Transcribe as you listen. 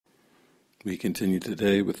We continue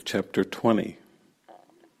today with Chapter 20,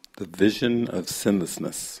 the Vision of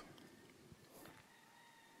Sinlessness.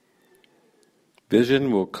 Vision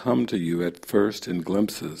will come to you at first in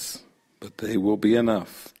glimpses, but they will be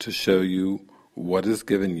enough to show you what is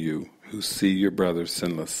given you who see your brother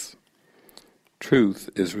sinless. Truth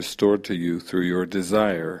is restored to you through your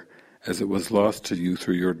desire, as it was lost to you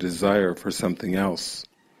through your desire for something else.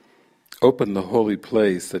 Open the holy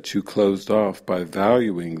place that you closed off by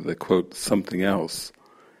valuing the, quote, something else,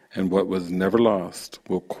 and what was never lost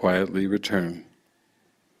will quietly return.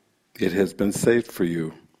 It has been saved for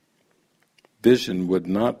you. Vision would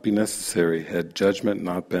not be necessary had judgment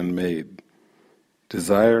not been made.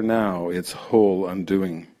 Desire now its whole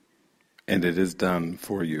undoing, and it is done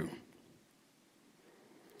for you.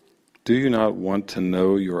 Do you not want to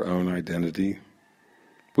know your own identity?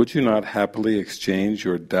 Would you not happily exchange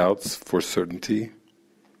your doubts for certainty?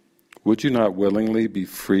 Would you not willingly be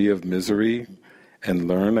free of misery and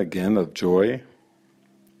learn again of joy?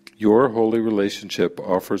 Your holy relationship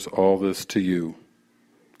offers all this to you.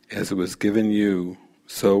 As it was given you,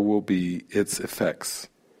 so will be its effects.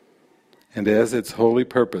 And as its holy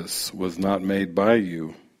purpose was not made by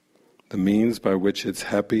you, the means by which its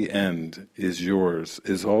happy end is yours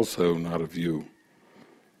is also not of you.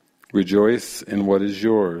 Rejoice in what is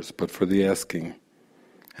yours, but for the asking,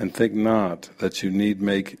 and think not that you need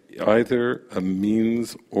make either a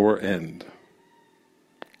means or end.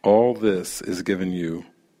 All this is given you,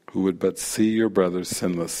 who would but see your brother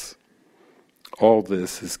sinless. All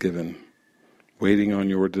this is given, waiting on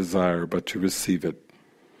your desire but to receive it.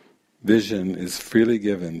 Vision is freely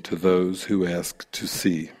given to those who ask to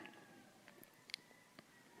see.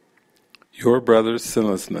 Your brother's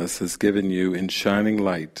sinlessness is given you in shining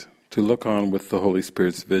light, to look on with the Holy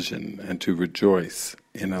Spirit's vision and to rejoice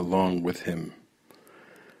in along with Him.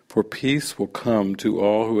 For peace will come to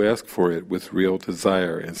all who ask for it with real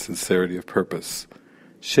desire and sincerity of purpose,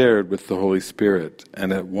 shared with the Holy Spirit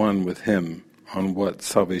and at one with Him on what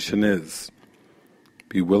salvation is.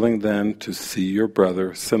 Be willing then to see your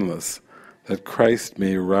brother sinless, that Christ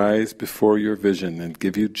may rise before your vision and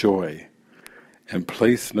give you joy, and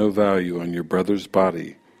place no value on your brother's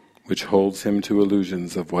body, which holds him to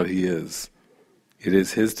illusions of what he is. It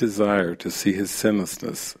is his desire to see his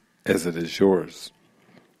sinlessness as it is yours.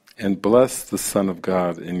 And bless the Son of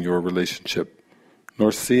God in your relationship,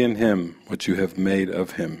 nor see in him what you have made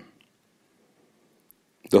of him.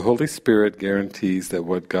 The Holy Spirit guarantees that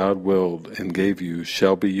what God willed and gave you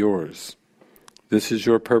shall be yours. This is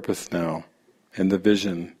your purpose now, and the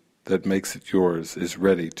vision that makes it yours is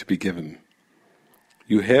ready to be given.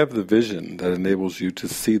 You have the vision that enables you to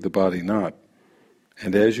see the body not,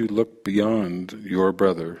 and as you look beyond your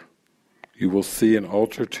brother, you will see an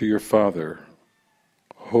altar to your Father,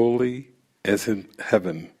 holy as in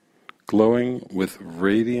heaven, glowing with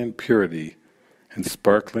radiant purity and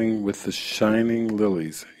sparkling with the shining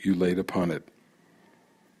lilies you laid upon it.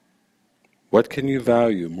 What can you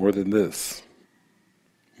value more than this?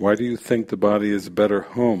 Why do you think the body is a better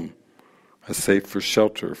home, a safer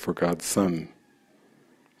shelter for God's Son?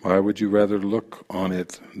 Why would you rather look on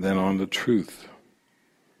it than on the truth?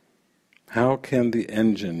 How can the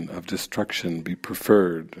engine of destruction be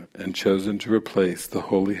preferred and chosen to replace the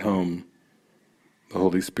holy home the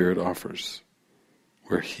Holy Spirit offers,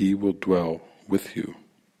 where He will dwell with you?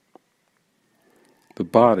 The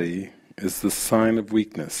body is the sign of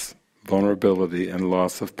weakness, vulnerability, and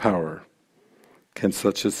loss of power. Can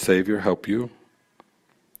such a Savior help you?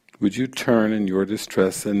 Would you turn in your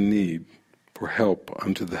distress and need for help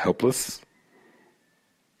unto the helpless?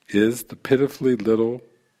 Is the pitifully little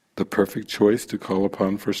the perfect choice to call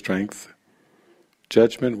upon for strength?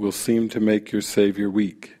 Judgment will seem to make your Savior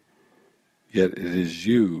weak, yet it is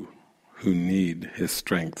you who need His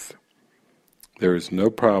strength. There is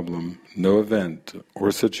no problem, no event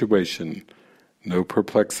or situation, no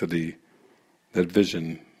perplexity that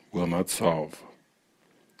vision will not solve.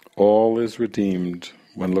 All is redeemed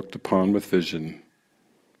when looked upon with vision,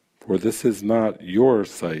 for this is not your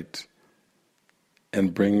sight,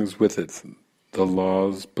 and brings with it the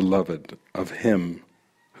laws beloved of Him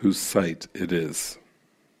whose sight it is.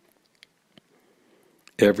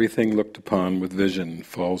 Everything looked upon with vision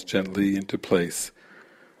falls gently into place,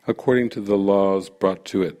 according to the laws brought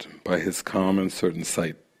to it by His calm and certain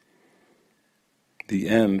sight. The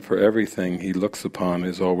end for everything He looks upon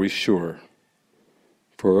is always sure,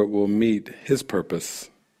 for it will meet His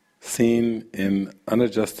purpose, seen in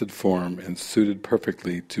unadjusted form and suited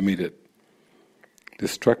perfectly to meet it.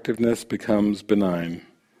 Destructiveness becomes benign,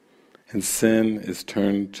 and sin is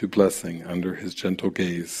turned to blessing under His gentle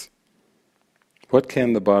gaze. What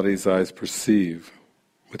can the body's eyes perceive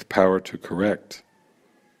with power to correct.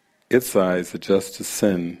 Its eyes adjust to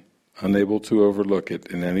sin, unable to overlook it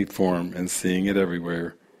in any form and seeing it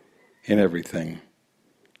everywhere, in everything.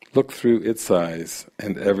 Look through its eyes,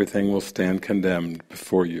 and everything will stand condemned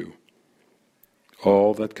before you.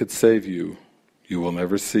 All that could save you, you will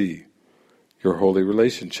never see. Your holy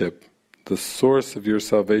relationship, the source of your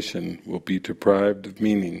salvation, will be deprived of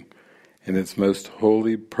meaning, and its most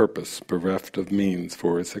holy purpose bereft of means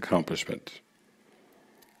for its accomplishment.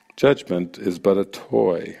 Judgment is but a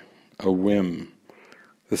toy, a whim,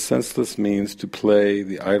 the senseless means to play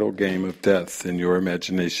the idle game of death in your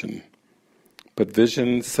imagination. But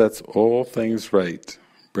vision sets all things right,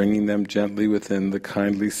 bringing them gently within the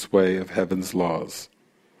kindly sway of heaven's laws.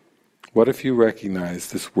 What if you recognize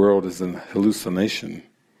this world as an hallucination?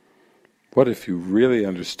 What if you really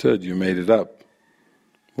understood you made it up?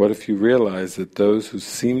 What if you realize that those who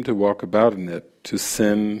seem to walk about in it, to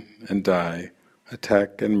sin and die,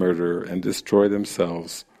 attack and murder and destroy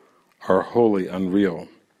themselves, are wholly unreal?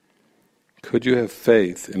 Could you have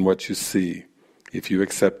faith in what you see if you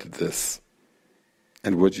accepted this?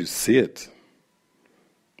 And would you see it?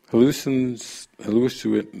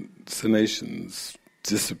 Hallucinations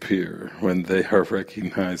disappear when they are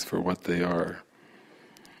recognized for what they are.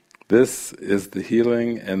 This is the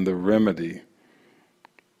healing and the remedy.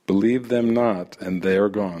 Believe them not, and they are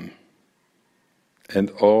gone. And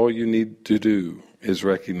all you need to do is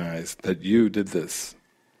recognize that you did this.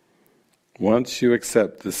 Once you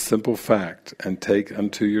accept this simple fact and take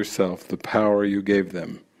unto yourself the power you gave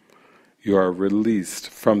them, you are released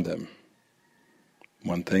from them.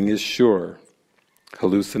 One thing is sure,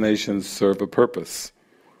 hallucinations serve a purpose,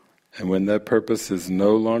 and when that purpose is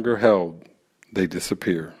no longer held, they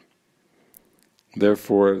disappear.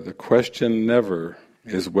 Therefore, the question never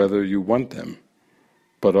is whether you want them,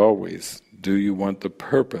 but always, do you want the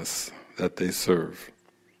purpose that they serve?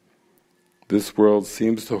 This world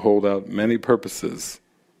seems to hold out many purposes,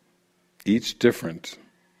 each different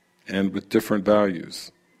and with different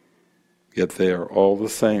values, yet they are all the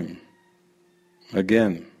same.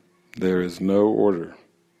 Again, there is no order,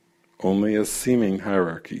 only a seeming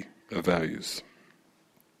hierarchy of values.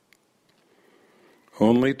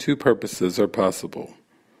 Only two purposes are possible,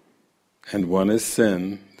 and one is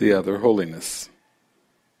sin, the other holiness.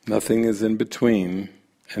 Nothing is in between,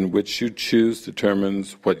 and which you choose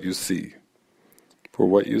determines what you see. For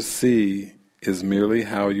what you see is merely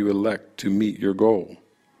how you elect to meet your goal.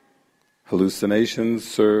 Hallucinations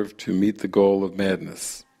serve to meet the goal of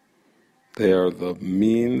madness. They are the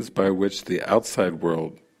means by which the outside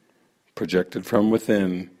world, projected from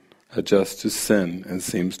within, adjusts to sin and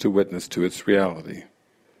seems to witness to its reality.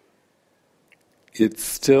 It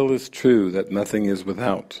still is true that nothing is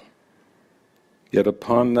without. Yet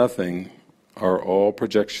upon nothing are all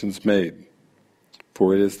projections made,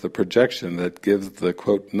 for it is the projection that gives the,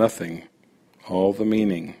 quote, nothing, all the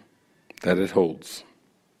meaning that it holds.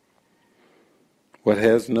 What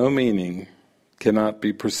has no meaning cannot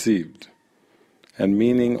be perceived, and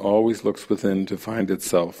meaning always looks within to find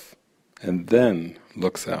itself, and then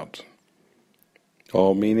looks out.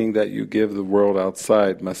 All meaning that you give the world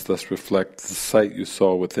outside must thus reflect the sight you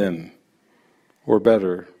saw within, or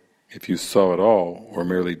better, if you saw it all or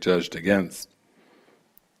merely judged against.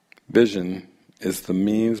 Vision is the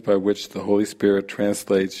means by which the Holy Spirit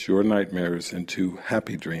translates your nightmares into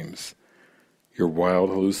happy dreams, your wild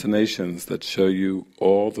hallucinations that show you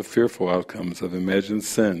all the fearful outcomes of imagined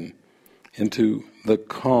sin into the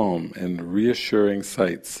calm and reassuring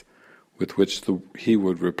sights with which He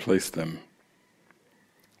would replace them.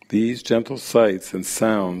 These gentle sights and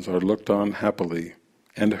sounds are looked on happily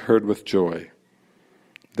and heard with joy.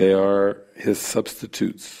 They are His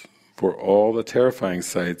substitutes for all the terrifying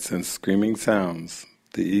sights and screaming sounds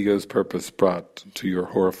the ego's purpose brought to your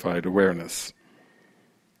horrified awareness.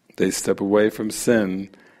 They step away from sin,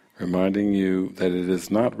 reminding you that it is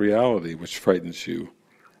not reality which frightens you,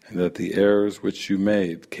 and that the errors which you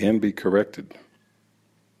made can be corrected.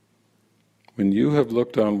 When you have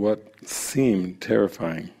looked on what seemed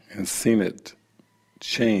terrifying and seen it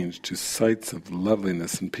change to sights of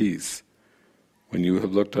loveliness and peace, when you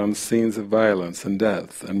have looked on scenes of violence and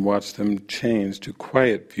death and watched them change to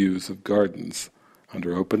quiet views of gardens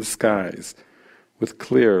under open skies, with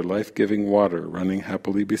clear, life-giving water running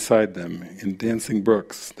happily beside them in dancing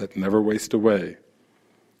brooks that never waste away,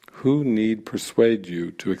 who need persuade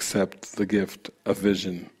you to accept the gift of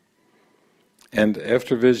vision? And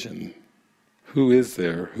after vision, who is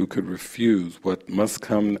there who could refuse what must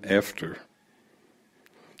come after?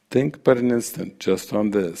 Think but an instant just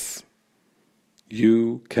on this.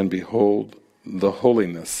 You can behold the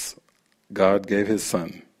holiness God gave His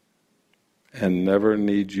Son, and never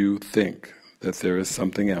need you think that there is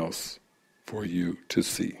something else for you to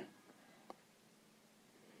see.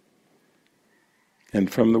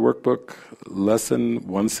 And from the Workbook, Lesson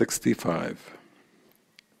 165.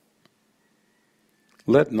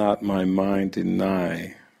 Let not my mind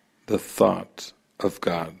deny the thought of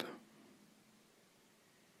God.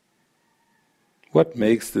 What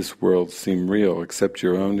makes this world seem real except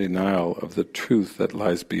your own denial of the truth that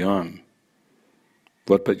lies beyond?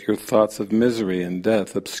 What but your thoughts of misery and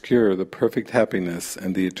death obscure the perfect happiness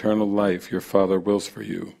and the eternal life your Father wills for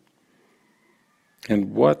you?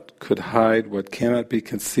 And what could hide what cannot be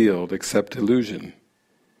concealed except illusion?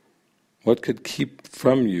 What could keep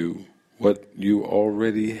from you what you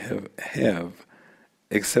already have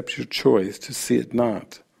except your choice to see it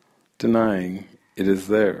not, denying it is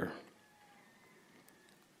there?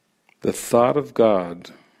 The thought of God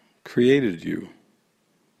created you.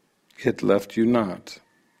 It left you not,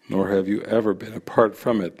 nor have you ever been apart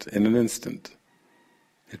from it in an instant.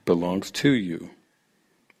 It belongs to you.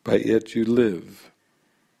 By it you live.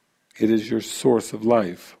 It is your source of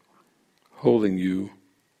life, holding you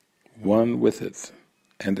one with it,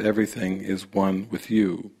 and everything is one with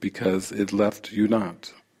you, because it left you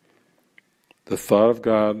not. The thought of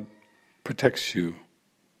God protects you,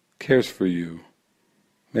 cares for you,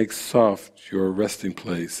 makes soft your resting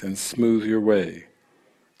place and smooth your way,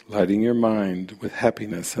 lighting your mind with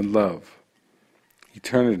happiness and love.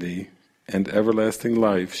 Eternity and everlasting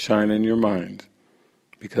life shine in your mind,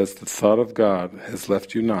 because the thought of God has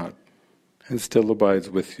left you not, and still abides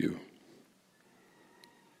with you.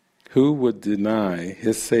 Who would deny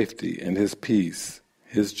His safety and His peace,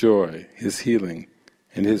 His joy, His healing,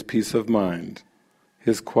 and His peace of mind,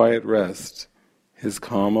 His quiet rest, His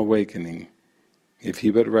calm awakening, if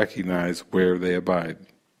he but recognize where they abide?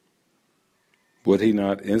 Would he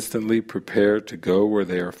not instantly prepare to go where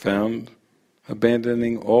they are found,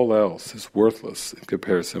 abandoning all else as worthless in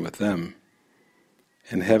comparison with them?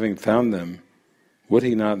 And having found them, would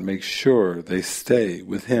he not make sure they stay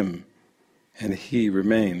with him, and he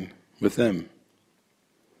remain with them?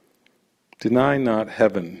 Deny not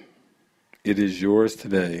heaven. It is yours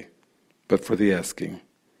today, but for the asking.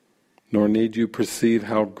 Nor need you perceive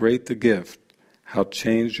how great the gift, how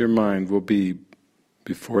changed your mind will be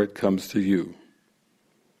before it comes to you.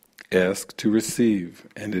 Ask to receive,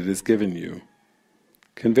 and it is given you.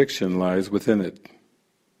 Conviction lies within it.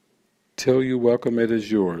 Till you welcome it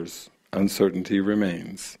as yours, uncertainty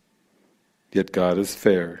remains. Yet God is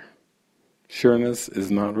fair. Sureness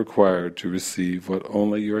is not required to receive what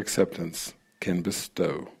only your acceptance can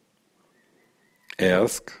bestow.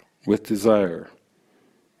 Ask with desire.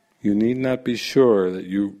 You need not be sure that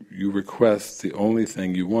you request the only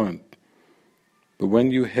thing you want, but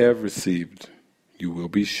when you have received, you will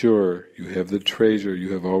be sure you have the treasure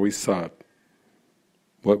you have always sought.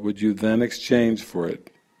 What would you then exchange for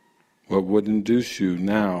it? What would induce you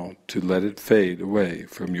now to let it fade away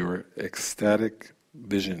from your ecstatic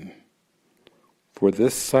vision? For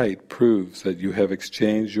this sight proves that you have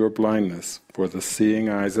exchanged your blindness for the seeing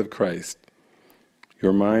eyes of Christ.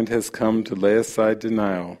 Your mind has come to lay aside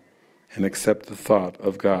denial and accept the thought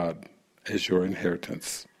of God as your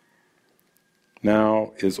inheritance.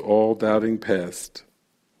 Now is all doubting past,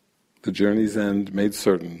 the journey's end made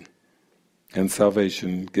certain, and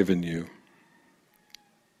salvation given you.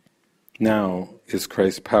 Now is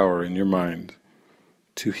Christ's power in your mind,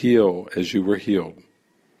 to heal as you were healed.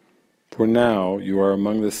 For now you are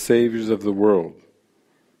among the saviors of the world.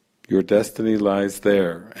 Your destiny lies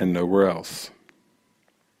there and nowhere else.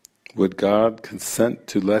 Would God consent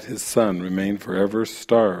to let His Son remain forever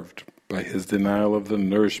starved by His denial of the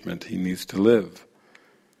nourishment He needs to live?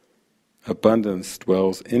 Abundance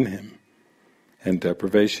dwells in Him, and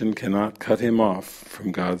deprivation cannot cut Him off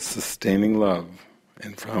from God's sustaining love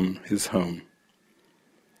and from His home.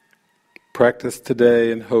 Practice today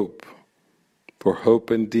in hope, for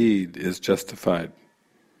hope indeed is justified.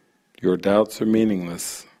 Your doubts are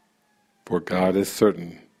meaningless, for God is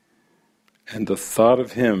certain, and the thought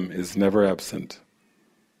of Him is never absent.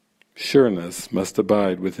 Sureness must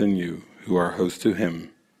abide within you who are host to Him.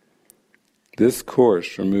 This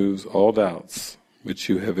course removes all doubts which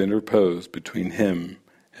you have interposed between Him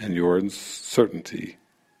and your uncertainty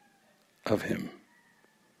of Him.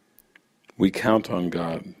 We count on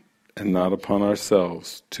God and not upon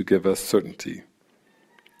ourselves to give us certainty,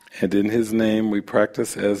 and in His name we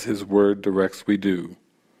practice as His word directs we do.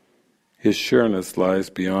 His sureness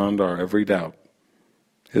lies beyond our every doubt.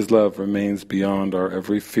 His love remains beyond our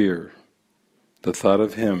every fear. The thought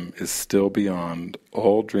of Him is still beyond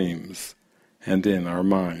all dreams and in our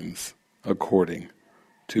minds, according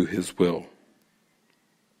to His will.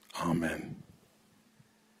 Amen.